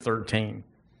13.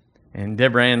 And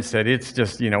Deborah Ann said, it's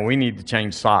just, we need to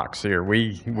change socks here.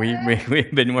 We've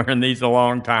been wearing these a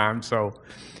long time. So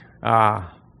I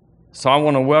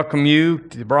want to welcome you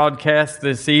to the broadcast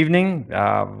this evening.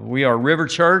 We are River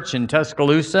Church in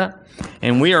Tuscaloosa,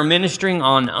 and we are ministering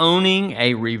on owning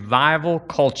a revival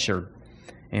culture.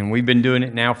 And we've been doing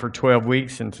it now for 12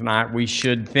 weeks, and tonight we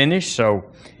should finish.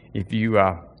 So if you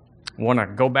want to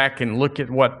go back and look at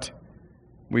what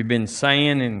we've been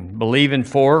saying and believing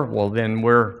for, well, then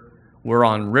we're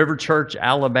on River Church,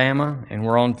 Alabama, and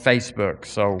we're on Facebook.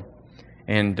 So,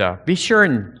 and be sure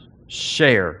and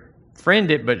share.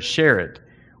 Friend it, but share it.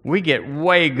 We get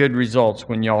way good results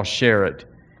when y'all share it,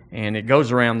 and it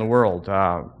goes around the world.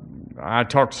 I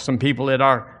talked to some people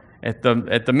at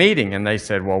the meeting, and they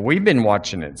said, well, we've been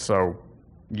watching it, so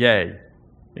yay,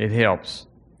 it helps.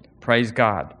 Praise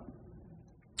God.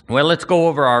 Well, let's go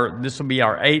over this will be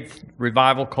our 8th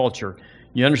revival culture.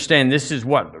 You understand this is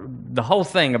what the whole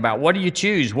thing about what do you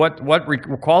choose, what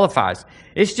qualifies.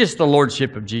 It's just the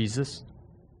lordship of Jesus.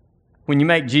 When you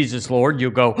make Jesus Lord,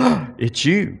 you'll go, oh, it's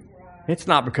you. It's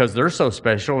not because they're so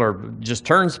special or just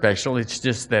turn special. It's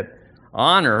just that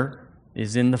honor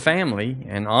is in the family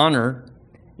and honor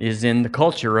is in the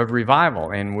culture of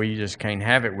revival, and we just can't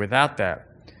have it without that.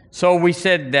 So we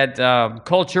said that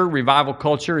revival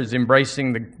culture, is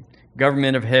embracing the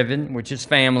government of heaven, which is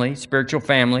family, spiritual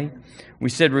family. We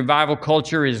said revival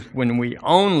culture is when we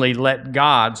only let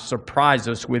God surprise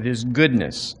us with His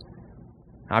goodness.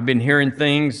 I've been hearing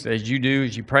things, as you do,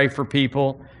 as you pray for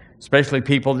people, especially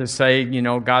people that say,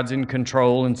 God's in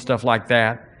control and stuff like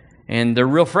that. And they're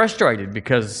real frustrated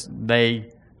because they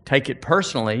take it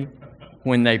personally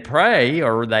when they pray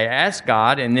or they ask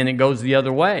God, and then it goes the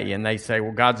other way. And they say,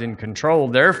 well, God's in control,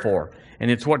 therefore. And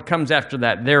it's what comes after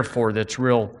that, therefore, that's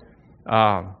real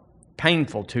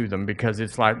painful to them, because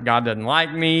it's like God doesn't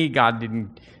like me, God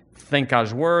didn't think I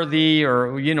was worthy,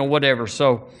 or whatever.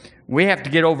 So we have to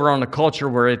get over on a culture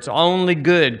where it's only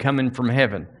good coming from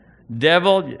heaven.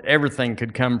 Devil, everything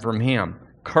could come from him.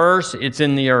 Curse, it's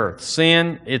in the earth.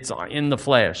 Sin, it's in the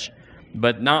flesh,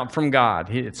 but not from God.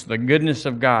 It's the goodness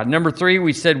of God. Number 3,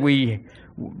 we said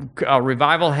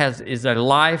revival is a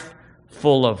life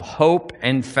full of hope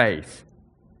and faith.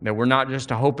 That we're not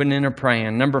just a hoping and a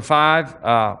praying. Number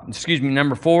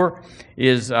 4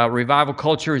 is revival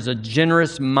culture is a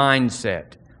generous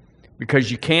mindset,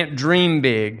 because you can't dream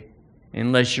big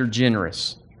unless you're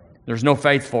generous. There's no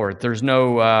faith for it. There's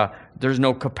no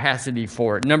capacity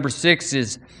for it. Number 6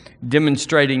 is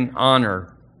demonstrating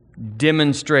honor.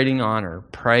 Demonstrating honor.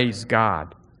 Praise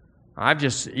God.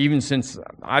 Even since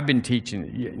I've been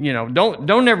teaching,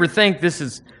 don't ever think this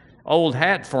is old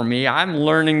hat for me. I'm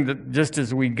learning that just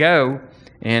as we go,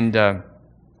 and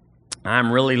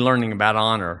I'm really learning about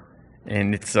honor.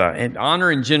 And it's and honor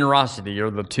and generosity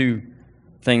are the two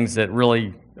things that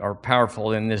really are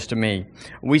powerful in this to me.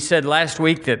 We said last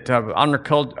week that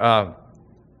a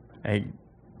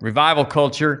revival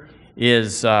culture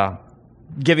is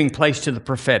giving place to the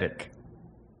prophetic.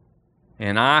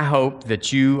 And I hope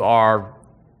that you are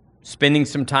spending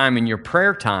some time in your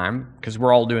prayer time, because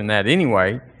we're all doing that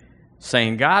anyway,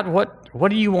 saying, God, what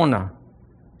do you want to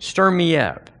stir me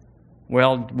up?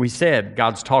 Well, we said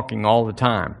God's talking all the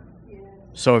time.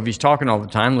 So if He's talking all the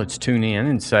time, let's tune in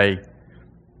and say,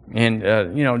 and,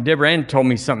 Deborah Ann told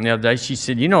me something the other day. She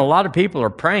said, a lot of people are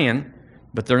praying,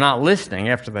 but they're not listening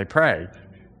after they pray.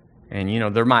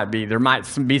 And, there might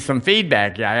be some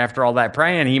feedback. Yeah, after all that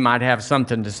praying, He might have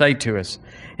something to say to us.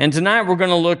 And tonight we're going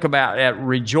to look at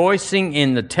rejoicing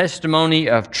in the testimony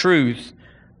of truth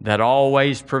that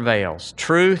always prevails.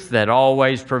 Truth that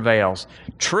always prevails.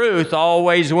 Truth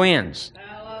always wins.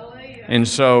 Hallelujah. And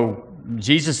so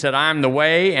Jesus said, I am the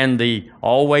way, and the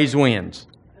always wins.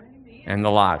 Amen. And the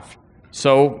life.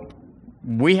 So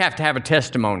we have to have a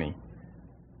testimony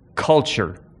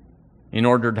culture in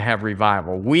order to have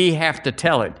revival. We have to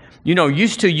tell it.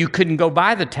 Used to you couldn't go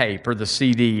buy the tape or the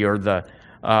CD or the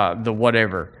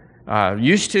whatever.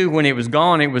 Used to, when it was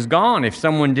gone, it was gone. If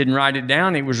someone didn't write it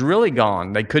down, it was really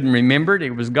gone. They couldn't remember it,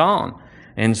 it was gone.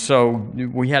 And so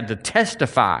we had to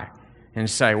testify and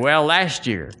say, well, last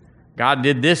year, God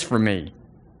did this for me,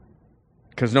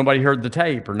 because nobody heard the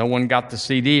tape or no one got the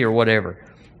CD or whatever.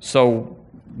 So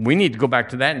we need to go back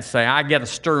to that and say, I got to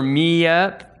stir me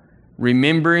up,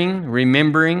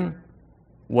 remembering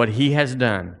what He has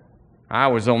done. I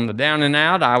was on the down and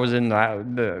out. I was in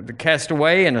the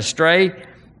castaway and astray,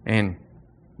 and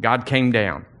God came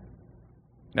down.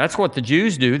 That's what the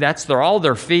Jews do. All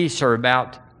their feasts are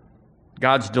about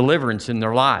God's deliverance in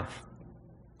their life.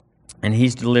 And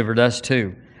He's delivered us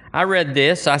too. I read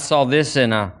this. I saw this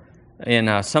in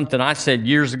in something I said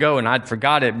years ago, and I'd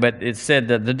forgot it, but it said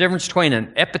that the difference between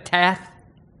an epitaph,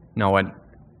 y'all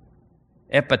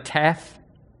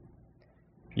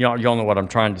know what I'm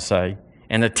trying to say,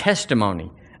 and a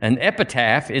testimony. An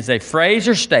epitaph is a phrase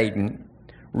or statement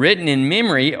written in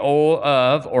memory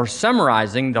of or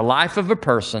summarizing the life of a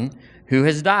person who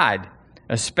has died,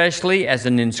 especially as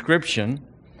an inscription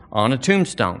on a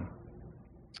tombstone.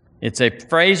 It's a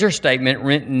phrase or statement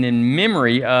written in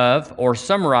memory of or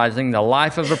summarizing the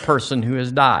life of a person who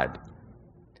has died.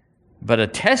 But a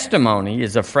testimony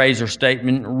is a phrase or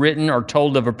statement written or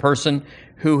told of a person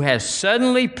who has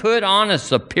suddenly put on a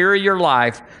superior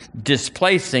life,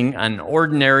 displacing an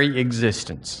ordinary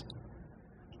existence.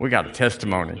 We got a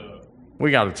testimony.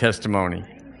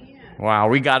 Wow,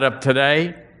 we got up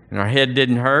today and our head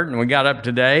didn't hurt, and we got up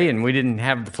today and we didn't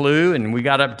have the flu, and we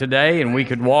got up today and we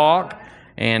could walk,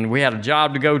 and we had a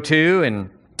job to go to,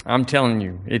 and I'm telling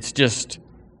you, it's just...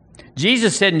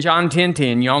 Jesus said in John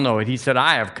 10:10, y'all know it, he said,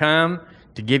 I have come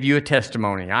to give you a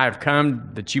testimony. I have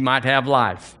come that you might have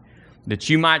life, that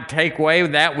you might take away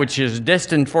that which is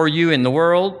destined for you in the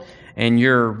world, and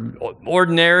you're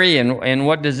ordinary, and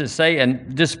what does it say?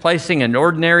 And displacing an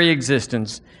ordinary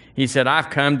existence. He said, I've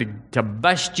come to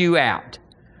bust you out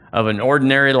of an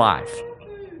ordinary life.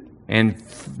 And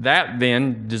that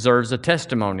then deserves a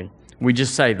testimony. We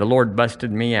just say, the Lord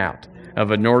busted me out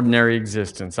of an ordinary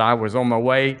existence. I was on my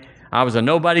way. I was a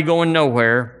nobody going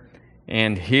nowhere,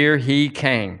 and here he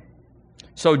came.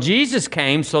 So Jesus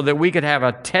came so that we could have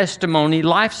a testimony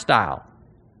lifestyle.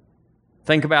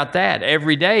 Think about that.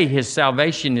 Every day his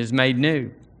salvation is made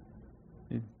new.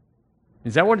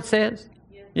 Is that what it says?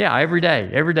 Yeah, every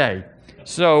day.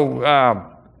 So I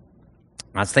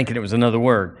was thinking it was another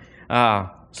word.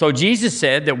 So Jesus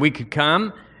said that we could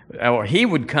come, or he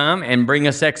would come and bring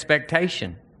us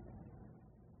expectation.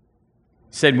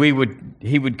 Said he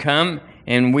would come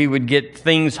and we would get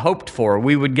things hoped for.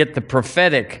 We would get the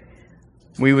prophetic.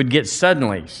 We would get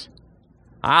suddenlies.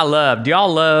 Do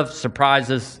y'all love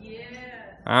surprises? Yeah.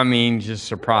 I mean, just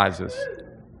surprises.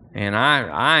 And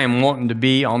I am wanting to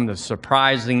be on the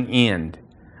surprising end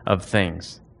of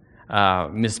things.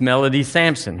 Miss Melody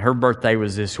Sampson, her birthday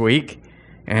was this week,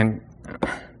 and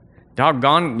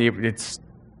doggone, it's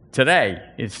today,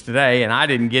 and I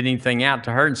didn't get anything out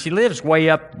to her, and she lives way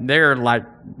up there, like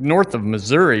north of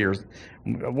Missouri, or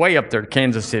way up there,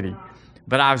 Kansas City.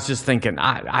 But I was just thinking,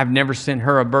 I've never sent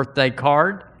her a birthday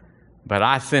card, but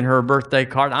I sent her a birthday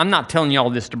card. I'm not telling you all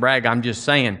this to brag. I'm just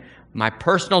saying my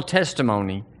personal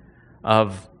testimony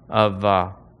of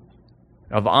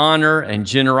honor and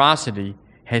generosity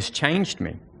has changed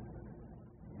me.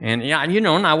 And yeah,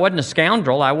 and I wasn't a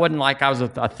scoundrel. I wasn't like I was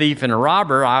a thief and a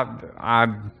robber.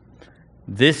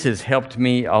 This has helped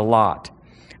me a lot.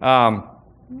 Don't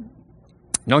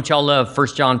y'all love 1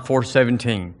 John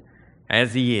 4:17?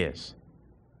 As he is.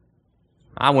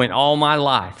 I went all my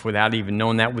life without even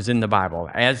knowing that was in the Bible.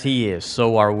 As he is,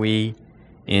 so are we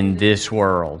in this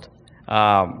world.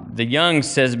 The Young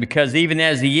says, because even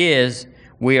as he is,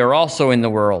 we are also in the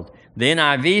world. The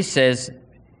NIV says,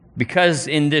 because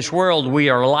in this world we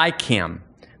are like him.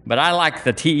 But I like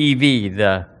the TEV,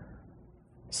 the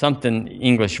something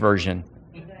English version.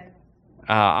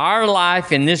 Our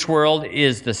life in this world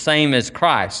is the same as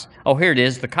Christ. Oh, here it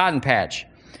is, the cotton patch.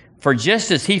 For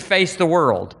just as he faced the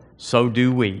world, so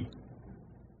do we.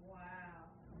 Wow.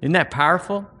 Isn't that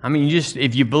powerful? I mean, just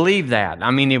if you believe that.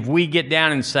 I mean, if we get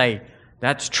down and say,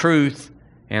 that's truth,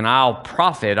 and I'll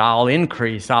profit, I'll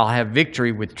increase, I'll have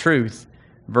victory with truth,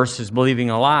 versus believing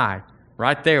a lie.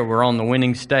 Right there, we're on the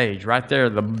winning stage. Right there,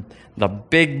 the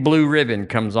big blue ribbon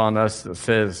comes on us that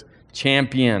says,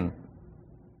 champion.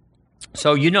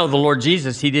 So the Lord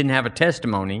Jesus, he didn't have a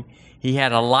testimony. He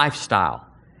had a lifestyle.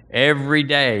 Every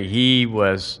day he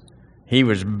was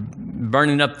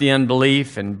burning up the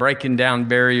unbelief and breaking down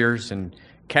barriers and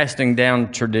casting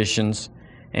down traditions.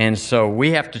 And so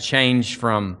we have to change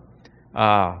from,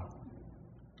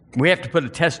 we have to put a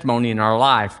testimony in our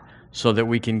life so that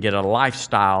we can get a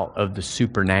lifestyle of the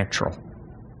supernatural.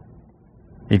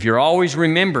 If you're always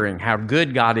remembering how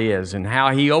good God is and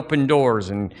how he opened doors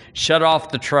and shut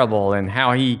off the trouble and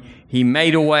how he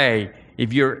made a way,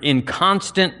 if you're in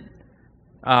constant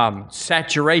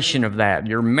saturation of that,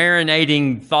 you're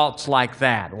marinating thoughts like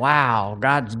that. Wow,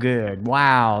 God's good.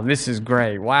 Wow, this is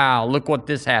great. Wow, look what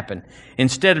this happened.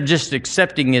 Instead of just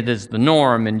accepting it as the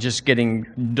norm and just getting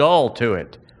dull to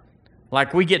it.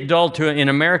 Like we get dull to it in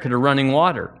America to running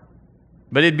water.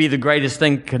 But it'd be the greatest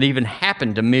thing that could even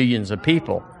happen to millions of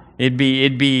people.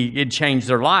 It'd change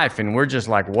their life, and we're just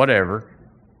like, whatever.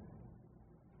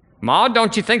 Ma,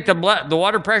 don't you think the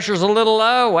water pressure's a little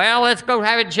low? Well, let's go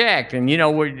have it checked. And,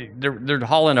 they're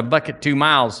hauling a bucket 2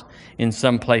 miles in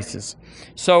some places.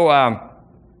 So,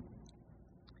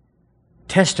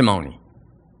 testimony.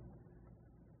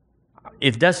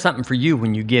 It does something for you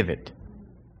when you give it.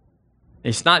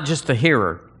 It's not just the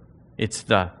hearer. It's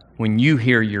when you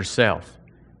hear yourself.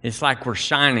 It's like we're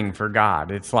shining for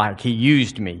God. It's like He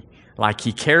used me, like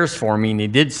He cares for me and He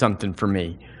did something for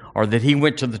me, or that He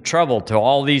went to the trouble to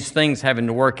all these things having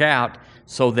to work out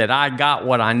so that I got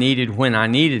what I needed when I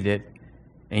needed it.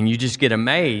 And you just get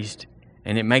amazed,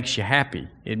 and it makes you happy.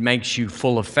 It makes you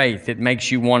full of faith. It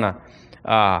makes you want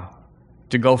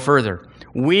to go further.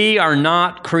 We are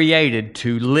not created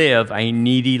to live a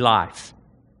needy life.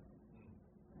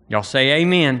 Y'all say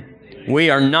amen. We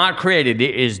are not created.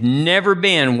 It has never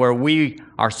been where we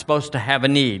are supposed to have a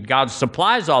need. God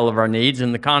supplies all of our needs,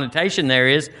 and the connotation there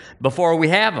is before we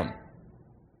have them.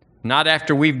 Not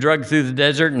after we've drugged through the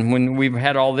desert and when we've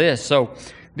had all this. So,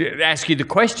 ask you the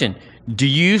question, do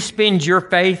you spend your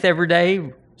faith every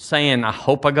day saying, I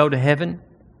hope I go to heaven?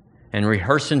 And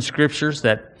rehearsing scriptures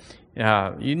that,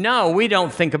 we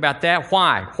don't think about that.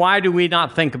 Why? Why do we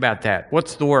not think about that?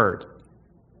 What's the word?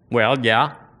 Well,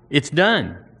 yeah, it's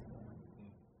done.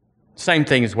 Same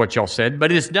thing as what y'all said,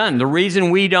 but it's done. The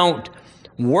reason we don't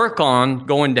work on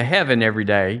going to heaven every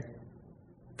day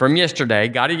from yesterday,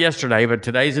 got it yesterday, but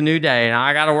today's a new day, and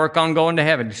I got to work on going to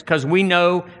heaven. It's because we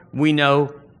know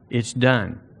it's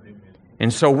done.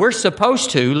 And so we're supposed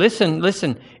to,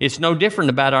 listen, it's no different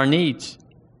about our needs.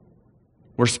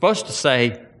 We're supposed to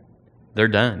say, they're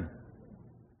done.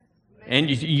 And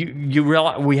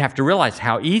we have to realize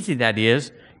how easy that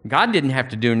is. God didn't have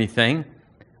to do anything.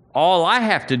 All I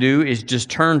have to do is just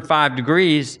turn 5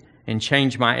 degrees and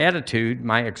change my attitude,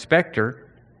 my expector,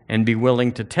 and be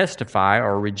willing to testify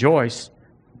or rejoice.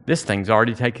 This thing's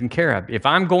already taken care of. If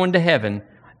I'm going to heaven,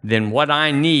 then what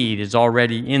I need is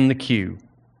already in the queue.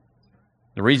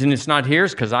 The reason it's not here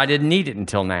is because I didn't need it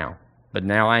until now. But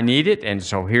now I need it, and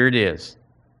so here it is.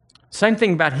 Same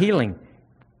thing about healing.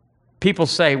 People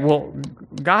say, well,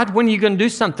 God, when are you going to do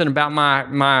something about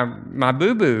my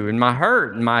boo-boo and my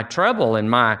hurt and my trouble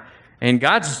and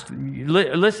God's,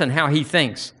 listen how He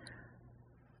thinks.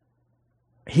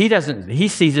 He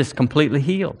sees us completely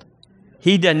healed.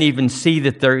 He doesn't even see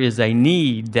that there is a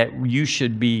need that you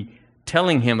should be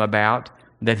telling Him about,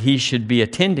 that He should be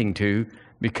attending to,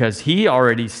 because He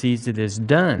already sees it as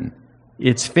done.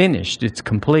 It's finished. It's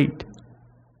complete.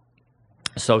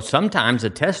 So sometimes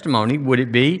a testimony, would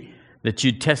it be that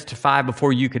you'd testify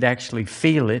before you could actually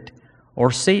feel it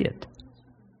or see it?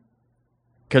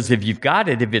 Because if you've got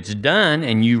it, if it's done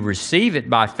and you receive it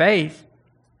by faith,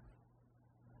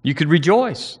 you could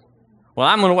rejoice. Well,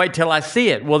 I'm going to wait till I see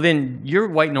it. Well, then you're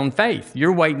waiting on faith.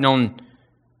 You're waiting on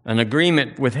an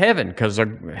agreement with heaven, because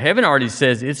heaven already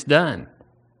says it's done.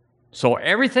 So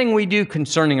everything we do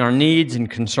concerning our needs and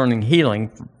concerning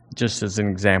healing, just as an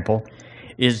example,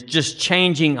 is just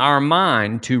changing our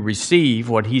mind to receive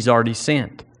what He's already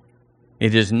sent.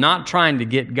 It is not trying to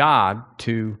get God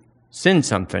to send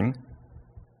something.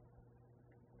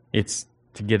 It's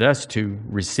to get us to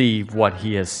receive what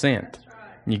He has sent.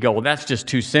 And you go, well, that's just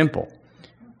too simple.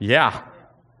 Yeah,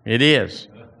 it is.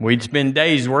 We'd spend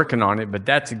days working on it, but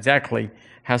that's exactly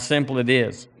how simple it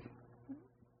is.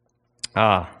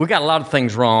 We got a lot of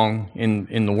things wrong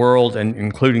in the world, and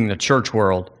including the church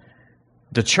world.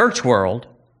 The church world,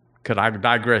 could I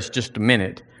digress just a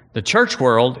minute? The church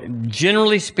world,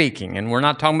 generally speaking, and we're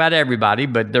not talking about everybody,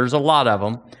 but there's a lot of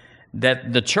them,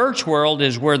 that the church world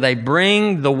is where they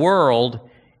bring the world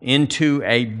into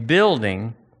a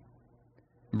building,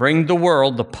 bring the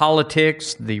world, the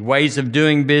politics, the ways of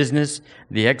doing business,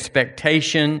 the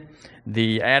expectation,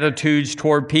 the attitudes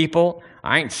toward people.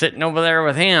 I ain't sitting over there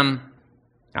with him.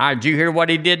 Did you hear what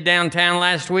he did downtown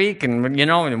last week? And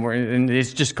and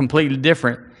it's just completely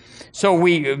different. So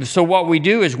what we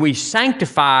do is we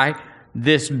sanctify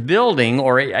this building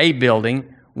or a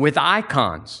building with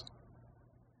icons.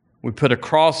 We put a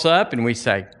cross up and we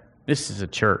say, this is a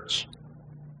church.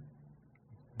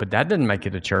 But that doesn't make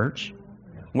it a church.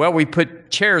 Well, we put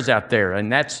chairs out there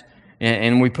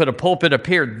and we put a pulpit up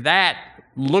here. That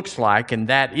looks like, and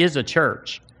that is a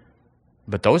church.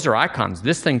 But those are icons.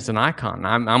 This thing's an icon.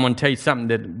 I'm going to tell you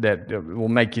something that will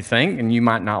make you think, and you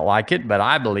might not like it, but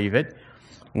I believe it.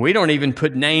 We don't even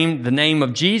put the name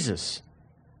of Jesus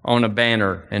on a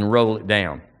banner and roll it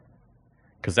down,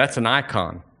 because that's an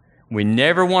icon. We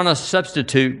never want to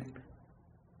substitute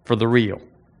for the real.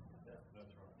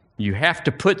 You have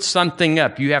to put something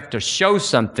up. You have to show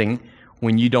something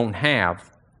when you don't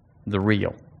have the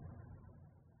real.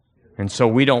 And so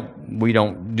we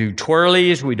don't do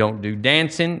twirlies, we don't do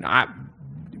dancing.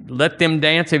 Let them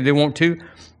dance if they want to,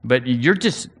 but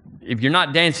if you're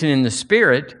not dancing in the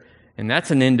Spirit, and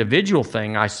that's an individual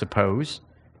thing, I suppose.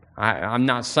 I'm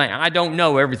not saying, I don't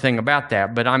know everything about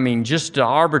that, but I mean, just to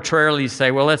arbitrarily say,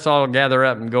 well, let's all gather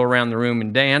up and go around the room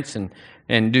and dance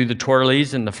and do the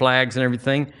twirlies and the flags and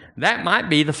everything, that might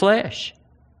be the flesh.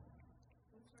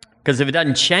 Because if it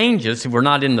doesn't change us, if we're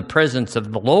not in the presence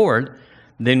of the Lord,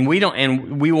 then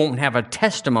we won't have a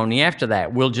testimony after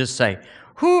that. We'll just say,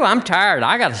 whew, I'm tired.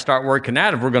 I got to start working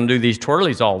out if we're going to do these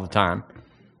twirlies all the time.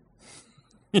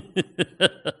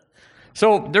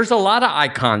 So there's a lot of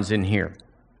icons in here.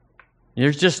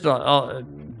 There's just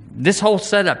this whole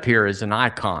setup here is an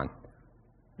icon.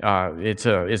 It's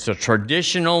a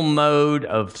traditional mode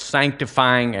of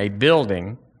sanctifying a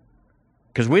building,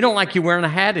 because we don't like you wearing a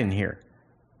hat in here.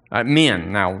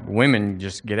 Men, now women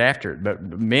just get after it, but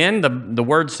men, the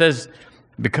word says,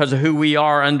 because of who we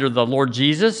are under the Lord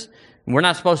Jesus, we're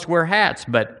not supposed to wear hats,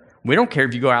 but we don't care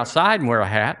if you go outside and wear a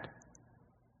hat.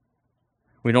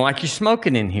 We don't like you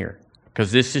smoking in here,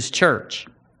 because this is church,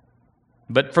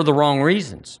 but for the wrong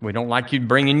reasons. We don't like you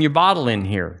bringing your bottle in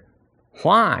here.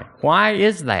 Why? Why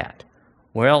is that?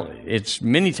 Well, it's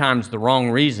many times the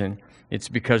wrong reason. It's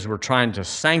because we're trying to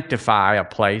sanctify a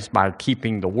place by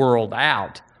keeping the world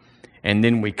out. And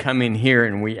then we come in here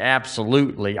and we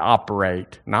absolutely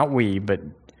operate, not we, but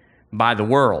by the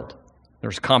world.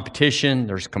 There's competition,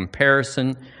 there's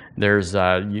comparison, there's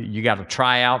you got to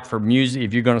try out for music.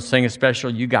 If you're going to sing a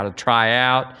special, you got to try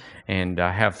out and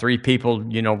have 3 people,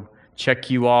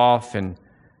 check you off. And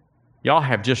y'all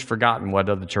have just forgotten what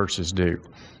other churches do.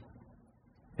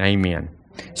 Amen.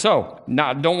 So, now,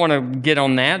 I don't want to get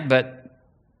on that, but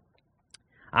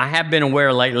I have been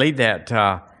aware lately that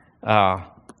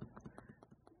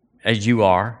as you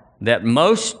are, that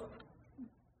most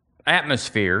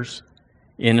atmospheres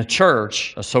in a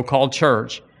church, a so-called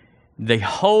church, the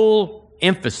whole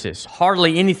emphasis,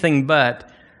 hardly anything but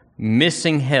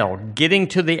missing hell, getting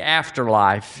to the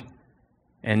afterlife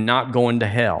and not going to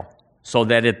hell. So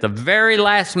that at the very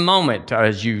last moment,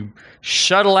 as you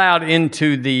shuttle out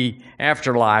into the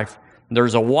afterlife,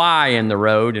 there's a Y in the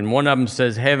road, and one of them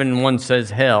says heaven and one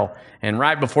says hell. And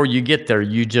right before you get there,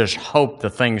 you just hope the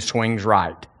thing swings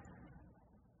right.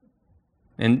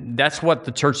 And that's what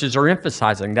the churches are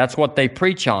emphasizing. That's what they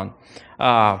preach on.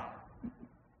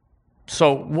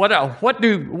 So what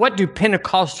do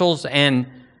Pentecostals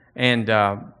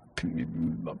and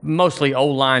mostly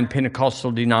old-line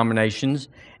Pentecostal denominations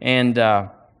and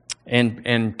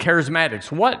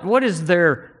charismatics, what is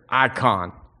their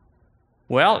icon?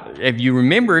 Well, if you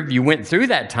remember, if you went through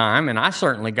that time, and I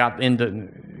certainly got into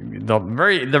the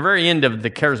very end of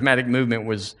the charismatic movement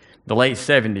was the late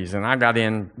 70s, and I got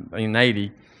in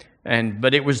 80,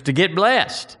 but it was to get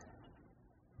blessed.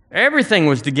 Everything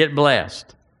was to get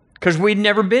blessed, because we'd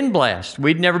never been blessed.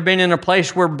 We'd never been in a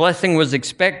place where blessing was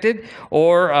expected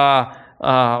or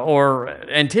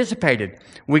anticipated.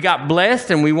 We got blessed,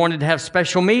 and we wanted to have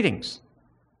special meetings.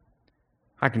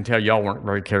 I can tell y'all weren't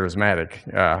very charismatic,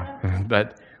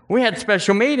 but we had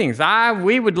special meetings.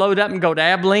 We would load up and go to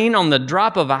Abilene on the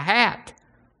drop of a hat.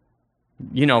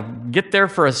 Get there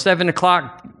for a 7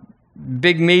 o'clock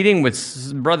big meeting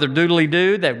with Brother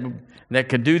Doodly-Doo that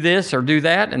could do this or do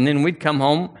that, and then we'd come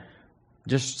home,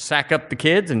 just sack up the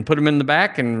kids and put them in the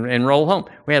back and roll home.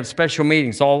 We had special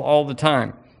meetings all the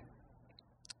time.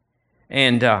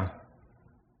 And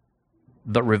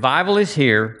the revival is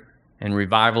here, and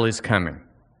revival is coming.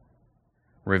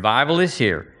 Revival is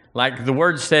here. Like the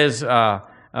word says,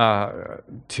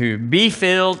 to be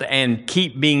filled and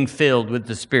keep being filled with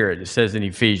the Spirit, it says in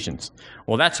Ephesians.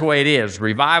 Well, that's the way it is.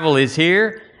 Revival is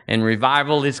here, and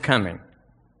revival is coming.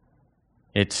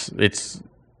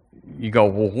 You go,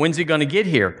 well, when's it going to get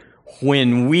here?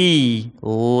 When we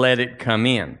let it come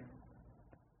in.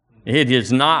 It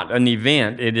is not an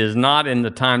event. It is not in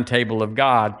the timetable of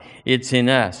God. It's in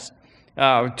us.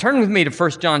 Turn with me to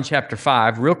 1 John chapter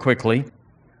 5 real quickly.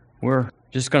 We're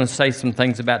just going to say some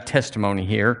things about testimony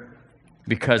here,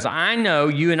 because I know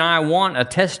you and I want a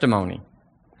testimony.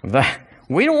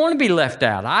 We don't want to be left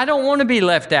out. I don't want to be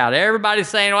left out. Everybody's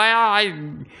saying,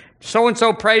 well,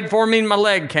 so-and-so prayed for me and my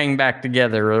leg came back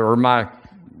together, or my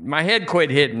head quit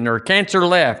hitting, or cancer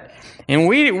left. And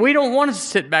we don't want to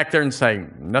sit back there and say,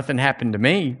 nothing happened to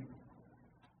me.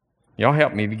 Y'all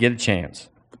help me if you get a chance.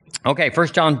 Okay, 1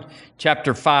 John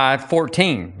chapter 5,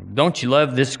 14. Don't you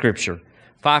love this scripture?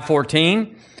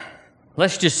 5:14.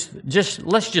 Let's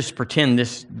just pretend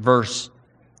this verse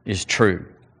is true.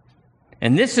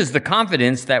 And this is the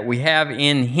confidence that we have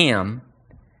in Him,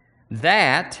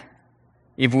 that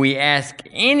if we ask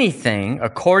anything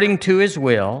according to his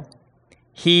will,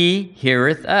 he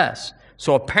heareth us.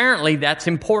 So apparently that's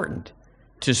important,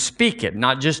 to speak it,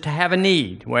 not just to have a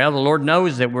need. Well, the Lord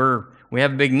knows that we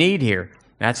have a big need here.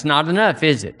 That's not enough,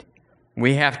 is it?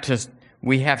 We have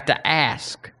to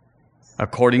ask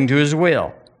according to his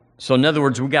will. So in other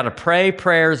words, we've got to pray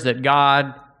prayers that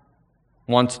God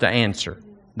wants to answer,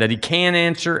 that he can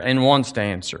answer and wants to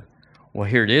answer. Well,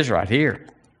 here it is right here.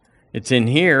 It's in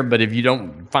here, but if you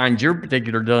don't find your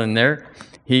particular deal in there,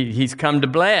 he's come to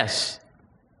bless.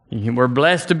 We're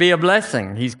blessed to be a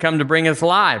blessing. He's come to bring us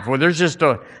life. Well, there's just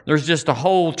a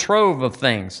whole trove of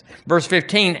things. Verse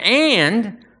 15,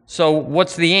 and, so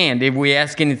what's the and? If we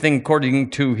ask anything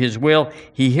according to his will,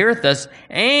 he heareth us.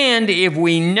 And if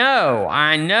we know,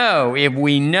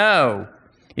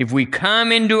 if we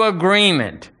come into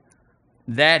agreement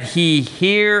that he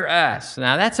hear us.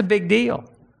 Now, that's a big deal,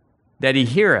 that he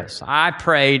hear us. I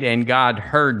prayed and God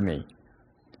heard me.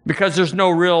 Because there's no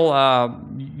real, how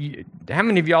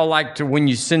many of y'all like to, when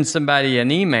you send somebody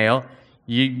an email,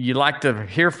 you like to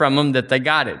hear from them that they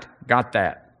got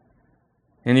that.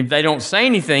 And if they don't say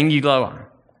anything, you go,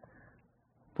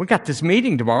 we got this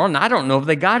meeting tomorrow, and I don't know if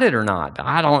they got it or not.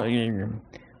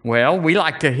 Well, we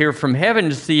like to hear from heaven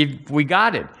to see if we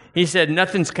got it. He said,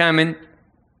 nothing's coming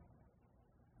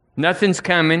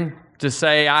to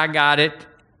say, I got it.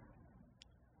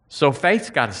 So faith's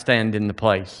got to stand in the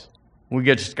place. We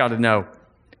just got to know,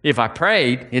 if I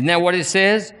prayed, isn't that what it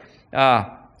says?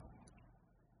 That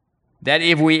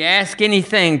if we ask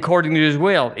anything according to his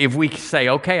will, if we say,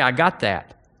 okay, I got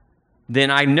that,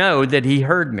 then I know that he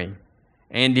heard me.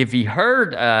 And if he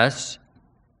heard us,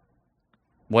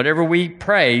 whatever we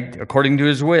prayed according to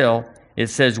his will, it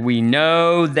says we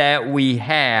know that we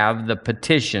have the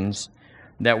petitions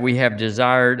that we have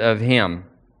desired of him.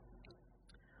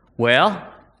 Well,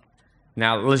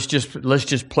 now, let's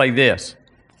just play this.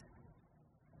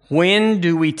 When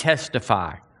do we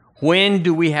testify? When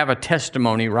do we have a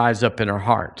testimony rise up in our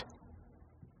heart?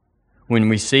 When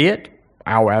we see it?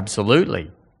 Oh, absolutely.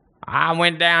 I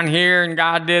went down here and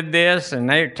God did this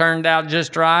and it turned out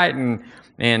just right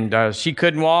and she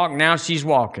couldn't walk, now she's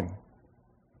walking.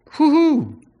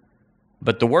 Woo-hoo!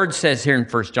 But the word says here in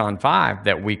 1 John 5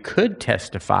 that we could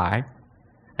testify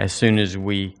as soon as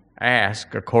we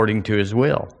ask according to his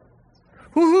will.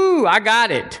 Woohoo, I got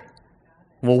it.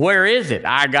 Well, where is it?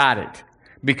 I got it.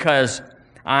 Because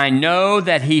I know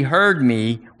that he heard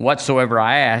me whatsoever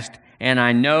I asked, and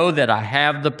I know that I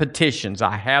have the petitions.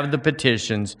 I have the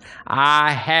petitions.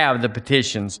 I have the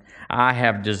petitions I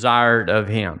have desired of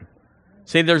him.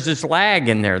 See, there's this lag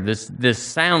in there, this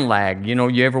sound lag. You know,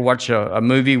 you ever watch a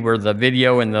movie where the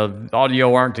video and the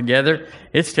audio aren't together?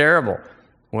 It's terrible.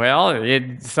 Well,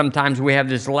 sometimes we have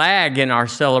this lag in our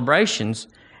celebrations,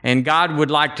 and God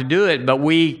would like to do it, but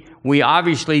we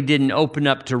obviously didn't open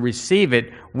up to receive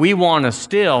it. We want to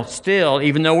still,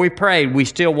 even though we prayed, we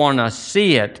still want to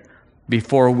see it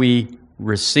before we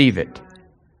receive it.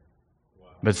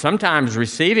 But sometimes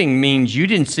receiving means you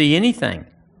didn't see anything.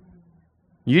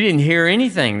 You didn't hear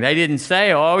anything. They didn't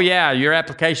say, oh yeah, your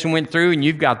application went through and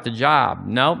you've got the job.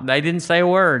 Nope, they didn't say a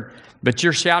word. But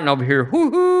you're shouting over here,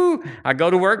 whoo-hoo, I go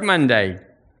to work Monday.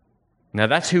 Now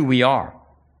that's who we are.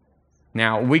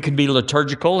 Now, we could be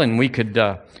liturgical and we could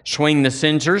swing the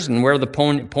censers and wear the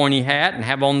pointy hat and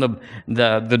have on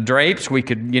the drapes. We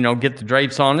could, get the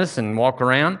drapes on us and walk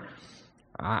around.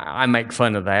 I make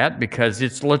fun of that because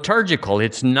it's liturgical.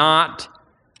 It's not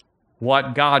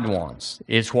what God wants.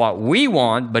 It's what we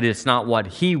want, but it's not what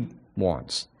he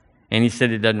wants. And he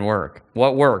said it doesn't work.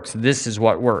 What works? This is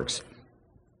what works.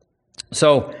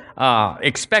 So,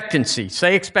 expectancy.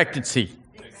 Say expectancy.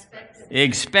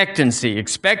 Expectancy.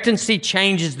 Expectancy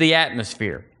changes the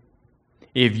atmosphere.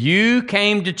 If you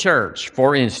came to church,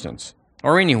 for instance,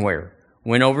 or anywhere,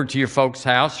 went over to your folks'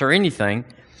 house or anything,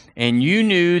 and you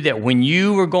knew that when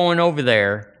you were going over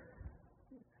there,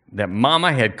 that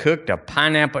Mama had cooked a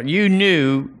pineapple, you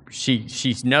knew she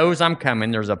knows I'm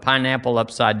coming. There's a pineapple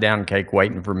upside down cake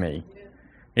waiting for me.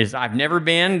 I've never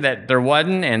been that there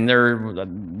wasn't,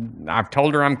 and I've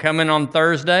told her I'm coming on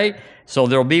Thursday, so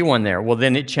there'll be one there. Well,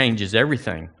 then it changes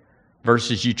everything.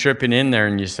 Versus you tripping in there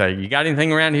and you say, you got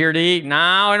anything around here to eat? No,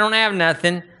 I don't have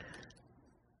nothing.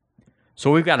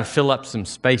 So we've got to fill up some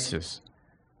spaces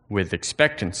with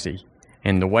expectancy.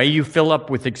 And the way you fill up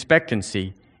with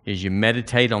expectancy is you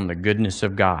meditate on the goodness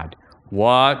of God.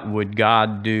 What would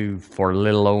God do for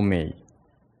little old me?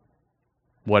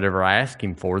 Whatever I asked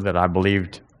him for that I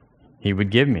believed he would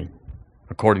give me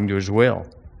according to his will.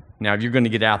 Now, if you're going to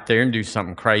get out there and do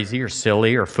something crazy or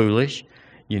silly or foolish,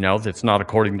 that's not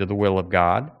according to the will of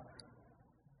God,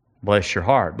 Bless your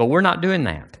heart. But we're not doing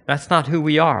that. That's not who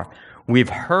we are. We've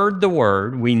heard the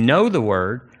Word. We know the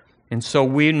Word. And so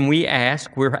when we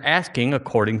ask, we're asking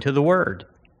according to the Word.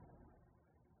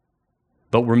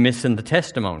 But we're missing the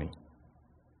testimony.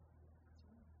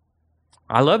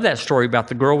 I love that story about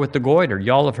the girl with the goiter.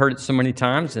 Y'all have heard it so many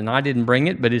times, and I didn't bring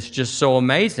it, but it's just so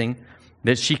amazing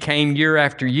that she came year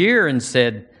after year and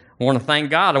said, I want to thank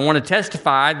God. I want to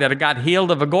testify that I got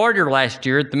healed of a goiter last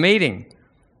year at the meeting.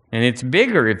 And it's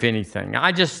bigger, if anything.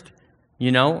 I just,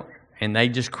 and they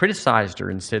just criticized her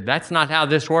and said, that's not how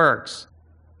this works.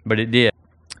 But it did.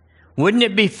 Wouldn't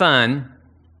it be fun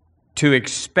to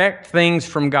expect things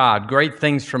from God, great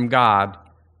things from God,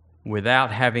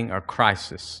 without having a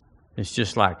crisis? It's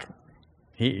just like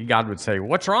God would say,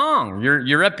 what's wrong?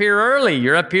 You're up here early.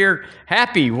 You're up here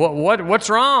happy. What's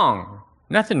wrong?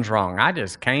 Nothing's wrong. I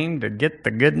just came to get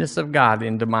the goodness of God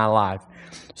into my life.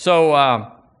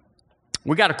 So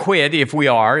we got to quit if we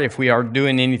are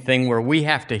doing anything where we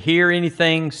have to hear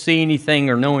anything, see anything,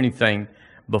 or know anything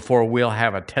before we'll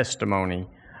have a testimony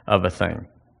of a thing.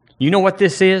 You know what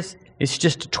this is? It's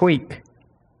just a tweak.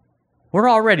 We're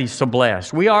already so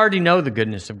blessed. We already know the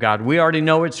goodness of God. We already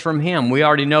know it's from Him. We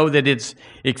already know that it's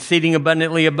exceeding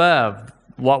abundantly above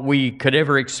what we could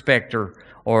ever expect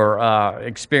or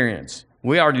experience.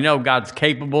 We already know God's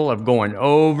capable of going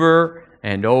over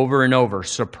and over and over,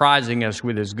 surprising us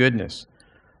with His goodness.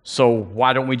 So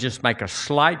why don't we just make a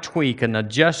slight tweak, an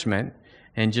adjustment,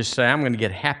 and just say, I'm going to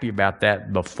get happy about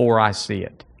that before I see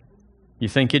it? You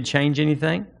think it'd change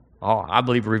anything? Oh, I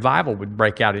believe revival would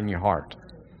break out in your heart.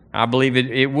 I believe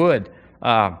it would.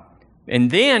 And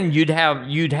then you'd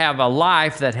have a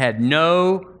life that had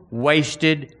no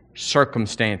wasted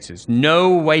circumstances,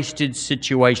 no wasted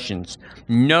situations,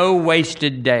 no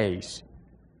wasted days.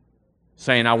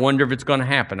 Saying, I wonder if it's going to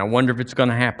happen. I wonder if it's going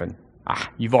to happen.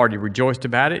 You've already rejoiced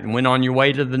about it and went on your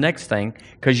way to the next thing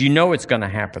because you know it's going to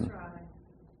happen.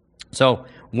 So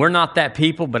we're not that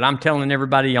people, but I'm telling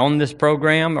everybody on this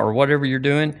program or whatever you're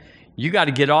doing, you got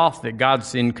to get off that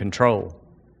God's in control.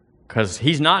 Because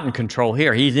He's not in control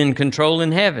here. He's in control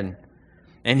in heaven.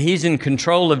 And He's in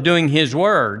control of doing His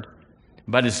word.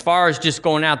 But as far as just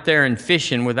going out there and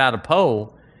fishing without a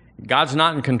pole, God's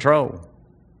not in control.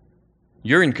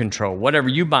 You're in control. Whatever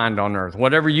you bind on earth,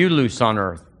 whatever you loose on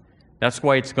earth, that's the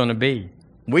way it's going to be.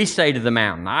 We say to the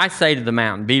mountain, I say to the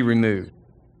mountain, be removed.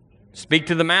 Speak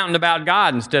to the mountain about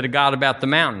God instead of God about the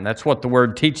mountain. That's what the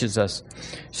Word teaches us.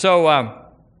 So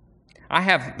I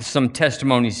have some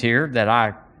testimonies here that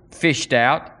I fished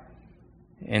out,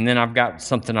 and then I've got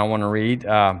something I want to read.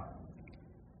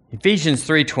 Ephesians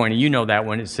 3:20, you know that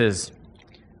one. It says,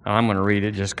 I'm going to read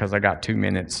it just because I got 2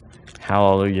 minutes.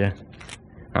 Hallelujah.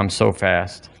 I'm so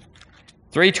fast.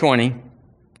 3:20,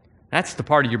 that's the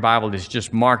part of your Bible that's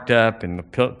just marked up and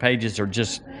the pages are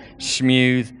just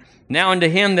smooth. Now unto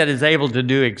Him that is able to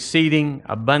do exceeding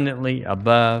abundantly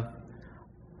above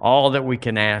all that we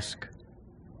can ask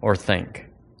or think.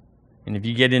 And if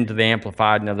you get into the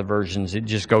Amplified and other versions, it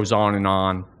just goes on and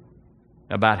on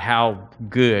about how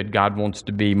good God wants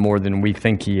to be more than we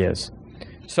think He is.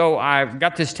 So I've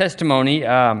got this testimony.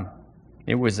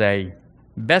 It was a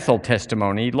Bethel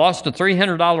testimony. He lost a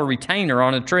 $300 retainer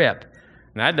on a trip.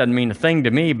 Now, that doesn't mean a thing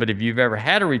to me, but if you've ever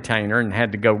had a retainer and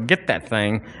had to go get that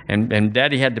thing, and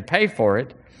Daddy had to pay for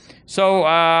it. So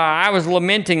I was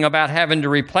lamenting about having to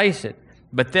replace it.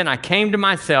 But then I came to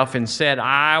myself and said,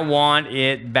 I want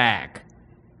it back.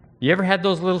 You ever had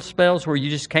those little spells where you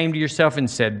just came to yourself and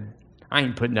said, I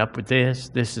ain't putting up with this.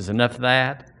 This is enough of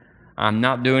that. I'm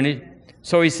not doing it.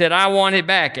 So he said, I want it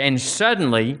back. And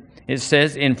suddenly, it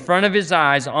says, in front of his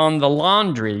eyes on the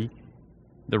laundry,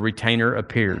 the retainer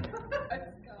appeared.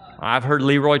 I've heard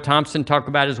Leroy Thompson talk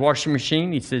about his washing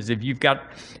machine. He says, if you've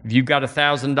got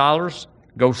 $1,000,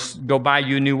 go buy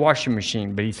you a new washing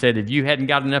machine. But he said, if you hadn't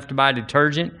got enough to buy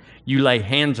detergent, you lay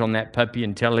hands on that puppy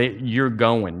and tell it, you're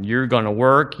going to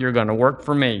work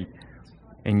for me,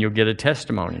 and you'll get a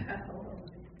testimony.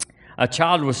 A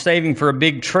child was saving for a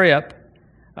big trip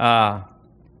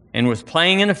and was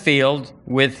playing in a field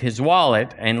with his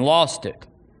wallet and lost it.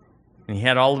 And he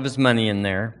had all of his money in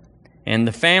there. And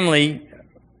the family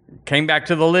came back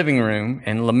to the living room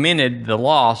and lamented the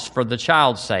loss for the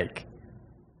child's sake.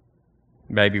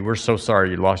 Baby, we're so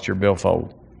sorry you lost your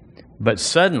billfold. But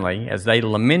suddenly, as they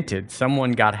lamented,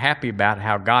 someone got happy about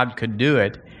how God could do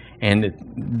it, and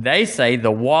they say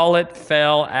the wallet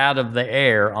fell out of the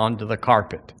air onto the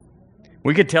carpet.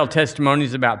 We could tell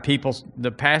testimonies about people,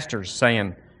 the pastors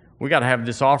saying, we got to have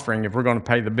this offering if we're going to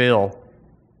pay the bill,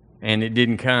 and it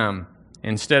didn't come.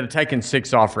 Instead of taking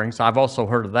 6 offerings, I've also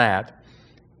heard of that,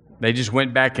 they just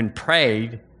went back and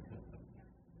prayed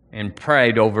and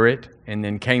prayed over it, and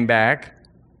then came back,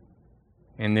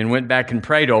 and then went back and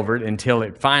prayed over it until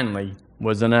it finally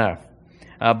was enough.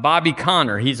 Bobby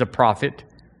Connor, he's a prophet.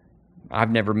 I've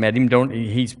never met him.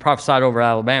 He's prophesied over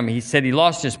Alabama. He said he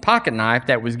lost his pocket knife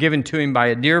that was given to him by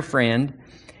a dear friend,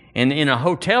 and in a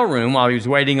hotel room while he was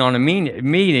waiting on a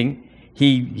meeting,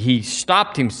 he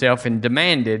stopped himself and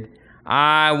demanded,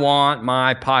 "I want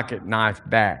my pocket knife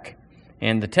back."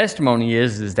 And the testimony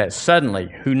is that suddenly,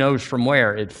 who knows from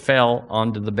where, it fell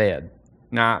onto the bed.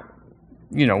 Now,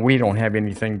 we don't have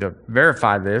anything to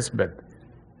verify this, but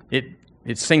it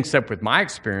syncs up with my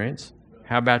experience.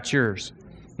 How about yours?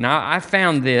 Now, I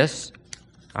found this.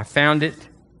 I found it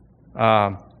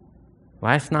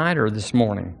last night or this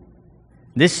morning.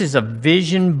 This is a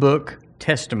Vision Book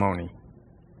testimony,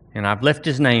 and I've left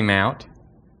his name out,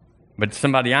 but it's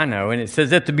somebody I know. And it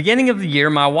says, at the beginning of the year,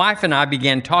 my wife and I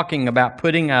began talking about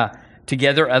putting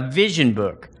together a vision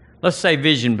book. Let's say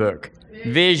vision book.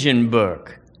 Vision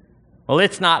book. Well,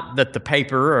 it's not that the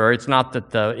paper or it's not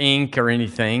that the ink or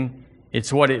anything.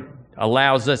 It's what it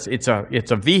allows us. It's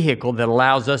a vehicle that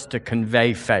allows us to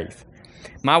convey faith.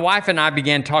 My wife and I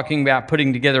began talking about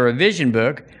putting together a vision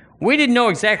book. We didn't know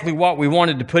exactly what we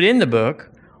wanted to put in the book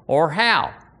or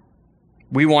how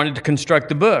we wanted to construct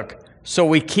the book. So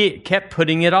we kept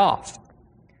putting it off.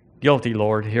 Guilty,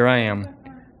 Lord, here I am.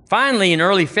 Finally, in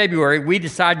early February, we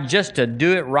decided just to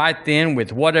do it right then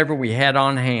with whatever we had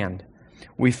on hand.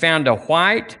 We found a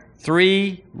white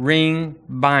 3-ring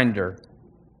binder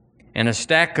and a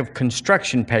stack of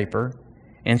construction paper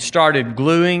and started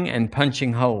gluing and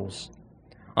punching holes.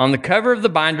 On the cover of the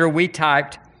binder, we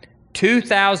typed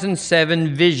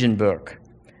 2007 Vision Book,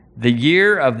 the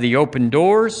year of the open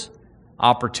doors,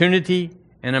 opportunity,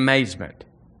 and amazement.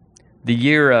 The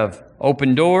year of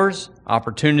open doors,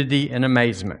 opportunity, and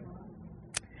amazement.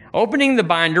 Opening the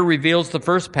binder reveals the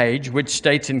first page, which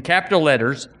states in capital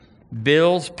letters,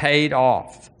 bills paid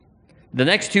off. The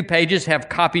next 2 pages have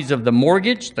copies of the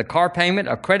mortgage, the car payment,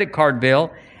 a credit card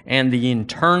bill, and the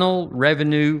Internal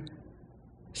Revenue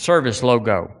Service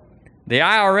logo. The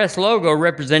IRS logo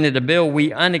represented a bill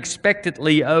we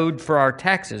unexpectedly owed for our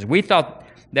taxes. We thought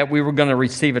that we were going to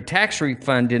receive a tax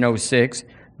refund in 2006,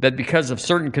 but because of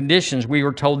certain conditions, we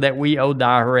were told that we owed the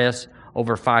IRS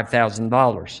over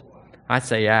 $5,000. I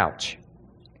say, ouch.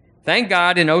 Thank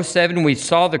God in 2007 we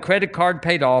saw the credit card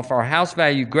paid off, our house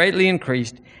value greatly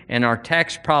increased, and our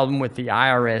tax problem with the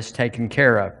IRS taken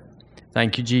care of.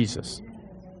 Thank you, Jesus.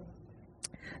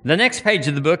 The next page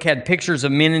of the book had pictures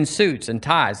of men in suits and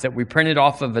ties that we printed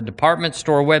off of a department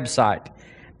store website.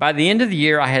 By the end of the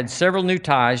year, I had several new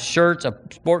ties, shirts, a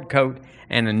sport coat,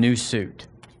 and a new suit.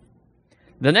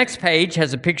 The next page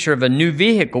has a picture of a new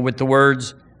vehicle with the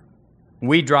words,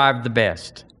 "We drive the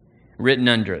best," written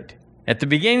under it. At the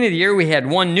beginning of the year, we had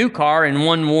 1 new car and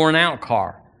 1 worn-out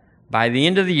car. By the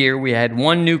end of the year, we had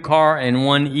 1 new car and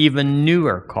 1 even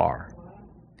newer car.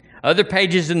 Other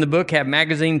pages in the book have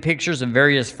magazine pictures of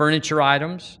various furniture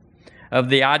items. Of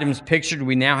the items pictured,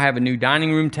 we now have a new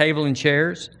dining room table and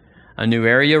chairs, a new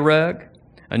area rug,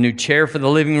 a new chair for the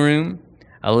living room,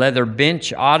 a leather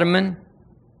bench ottoman,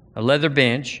 a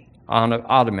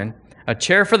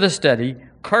chair for the study,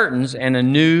 curtains, and a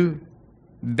new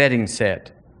bedding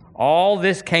set. All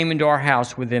this came into our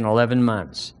house within 11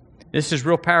 months. This is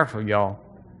real powerful, y'all.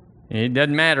 It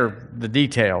doesn't matter the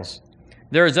details.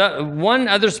 There is one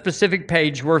other specific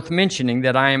page worth mentioning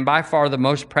that I am by far the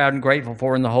most proud and grateful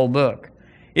for in the whole book.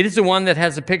 It is the one that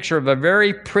has a picture of a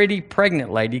very pretty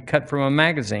pregnant lady cut from a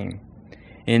magazine.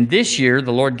 In this year,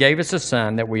 the Lord gave us a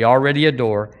son that we already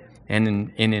adore,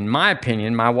 and in my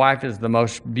opinion, my wife is the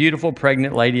most beautiful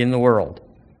pregnant lady in the world.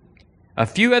 A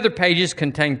few other pages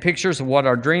contain pictures of what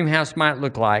our dream house might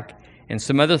look like and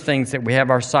some other things that we have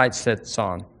our sights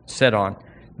set on.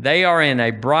 They are in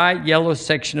a bright yellow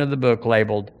section of the book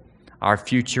labeled, "Our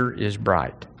Future is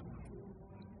Bright."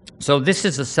 So this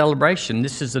is a celebration.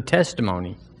 This is a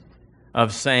testimony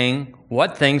of saying,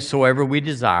 what things soever we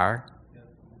desire,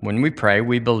 when we pray,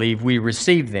 we believe we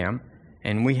receive them,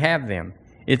 and we have them.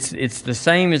 It's the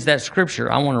same as that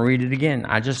scripture. I want to read it again.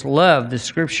 I just love this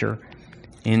scripture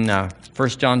in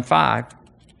 1 John 5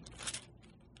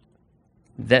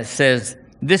 that says,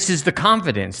 this is the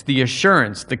confidence, the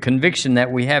assurance, the conviction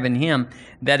that we have in Him,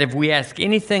 that if we ask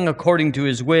anything according to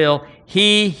His will,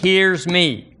 He hears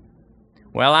me.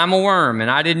 Well, I'm a worm, and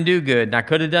I didn't do good, and I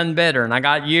could have done better, and I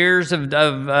got years of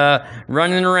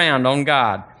running around on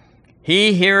God.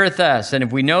 He heareth us, and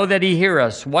if we know that He hear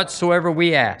us, whatsoever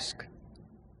we ask,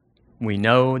 we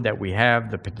know that we have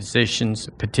the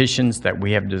petitions that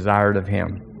we have desired of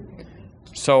Him.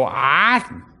 So I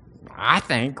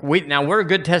think we're a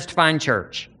good testifying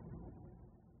church.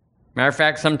 Matter of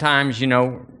fact, sometimes,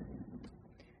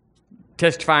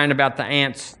 testifying about the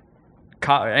ant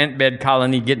bed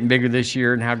colony getting bigger this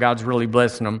year and how God's really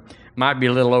blessing them might be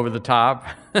a little over the top,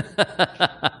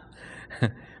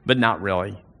 but not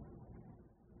really.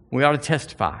 We ought to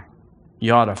testify.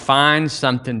 You ought to find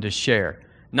something to share.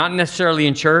 Not necessarily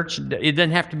in church. It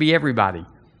doesn't have to be everybody.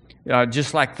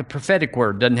 Just like the prophetic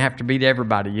word doesn't have to be to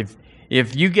everybody.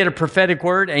 If you get a prophetic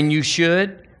word, and you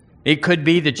should, it could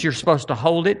be that you're supposed to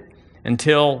hold it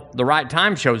until the right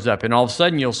time shows up, and all of a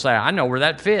sudden you'll say, I know where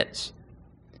that fits.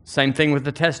 Same thing with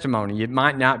the testimony. It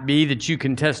might not be that you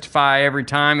can testify every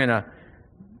time in a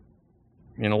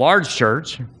large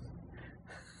church,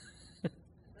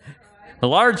 a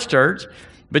large church,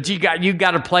 but you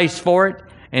got a place for it,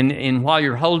 and while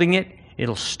you're holding it,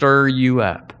 it'll stir you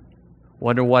up.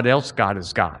 Wonder what else God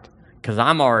has got, because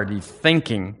I'm already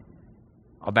thinking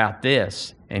about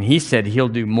this, and He said He'll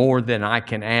do more than I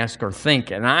can ask or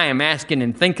think, and I am asking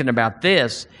and thinking about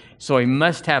this, so He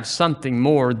must have something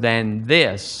more than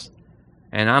this,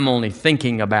 and I'm only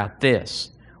thinking about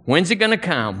this. When's it going to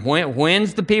come?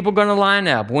 When's the people going to line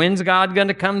up? When's God going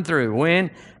to come through? When?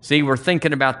 See, we're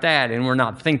thinking about that, and we're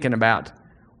not thinking about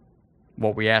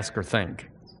what we ask or think.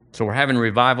 So we're having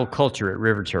revival culture at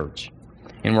River Church,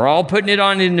 and we're all putting it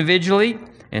on individually,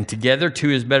 and together,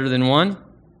 two is better than one.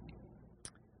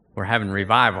 We're having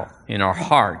revival in our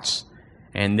hearts,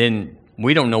 and then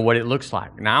we don't know what it looks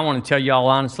like. Now, I want to tell you all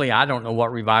honestly, I don't know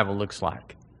what revival looks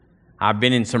like. I've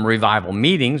been in some revival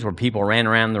meetings where people ran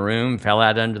around the room, fell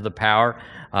out under the power.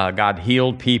 God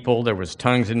healed people. There was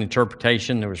tongues and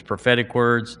interpretation. There was prophetic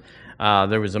words.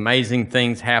 There was amazing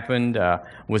things happened.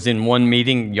 Was in one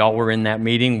meeting, y'all were in that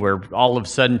meeting, where all of a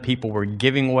sudden people were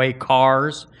giving away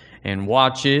cars and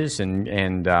watches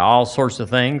and all sorts of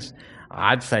things.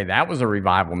 I'd say that was a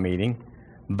revival meeting,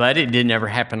 but it didn't ever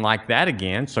happen like that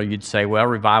again. So you'd say, well,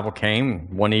 revival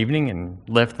came one evening and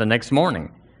left the next morning.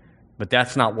 But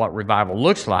that's not what revival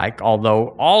looks like, although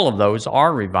all of those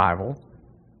are revival.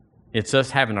 It's us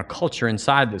having a culture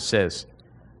inside that says,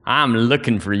 I'm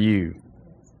looking for you.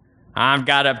 I've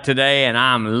got up today and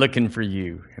I'm looking for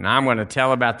you. And I'm going to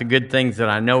tell about the good things that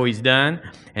I know He's done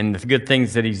and the good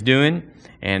things that He's doing.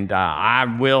 And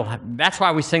that's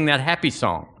why we sing that happy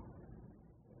song.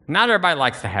 Not everybody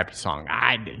likes the happy song.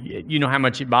 You know how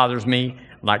much it bothers me?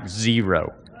 Like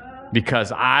zero.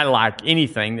 Because I like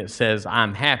anything that says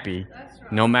I'm happy,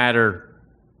 no matter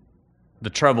the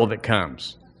trouble that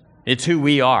comes. It's who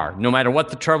we are. No matter what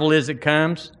the trouble is that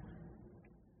comes,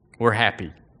 we're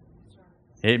happy.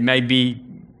 It may be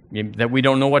that we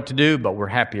don't know what to do, but we're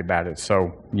happy about it.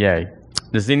 So, yay.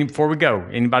 Before we go,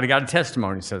 anybody got a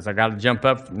testimony that says, I got to jump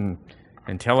up and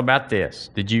tell about this?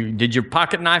 Did your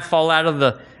pocket knife fall out of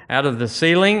the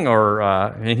ceiling or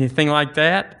anything like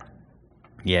that?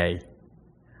 Yay.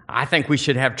 I think we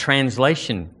should have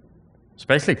translation,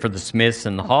 especially for the Smiths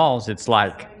and the Halls. It's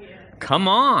like, come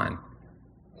on.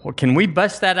 Well, can we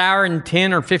bust that hour and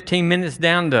 10 or 15 minutes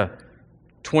down to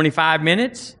 25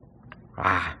 minutes?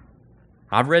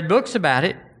 I've read books about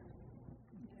it.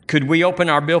 Could we open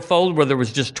our billfold where there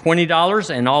was just $20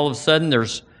 and all of a sudden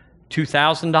there's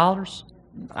 $2,000?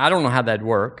 I don't know how that'd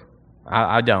work.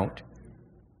 I don't.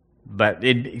 But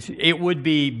it would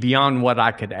be beyond what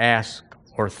I could ask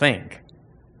or think.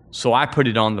 So I put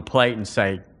it on the plate and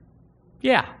say,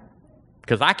 yeah,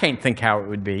 because I can't think how it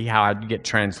would be, how I'd get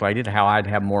translated, how I'd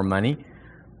have more money.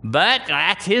 But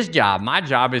that's His job. My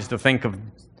job is to think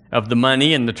of the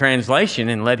money and the translation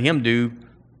and let Him do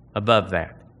above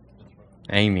that.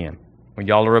 Amen. Well,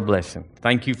 y'all are a blessing.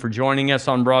 Thank you for joining us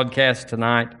on broadcast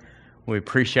tonight. We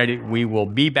appreciate it. We will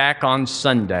be back on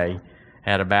Sunday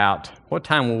at about, what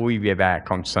time will we be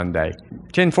back on Sunday?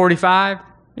 10:45?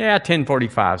 Yeah,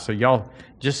 10:45. So y'all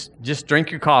just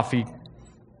drink your coffee.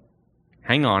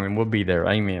 Hang on and we'll be there.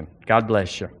 Amen. God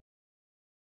bless you.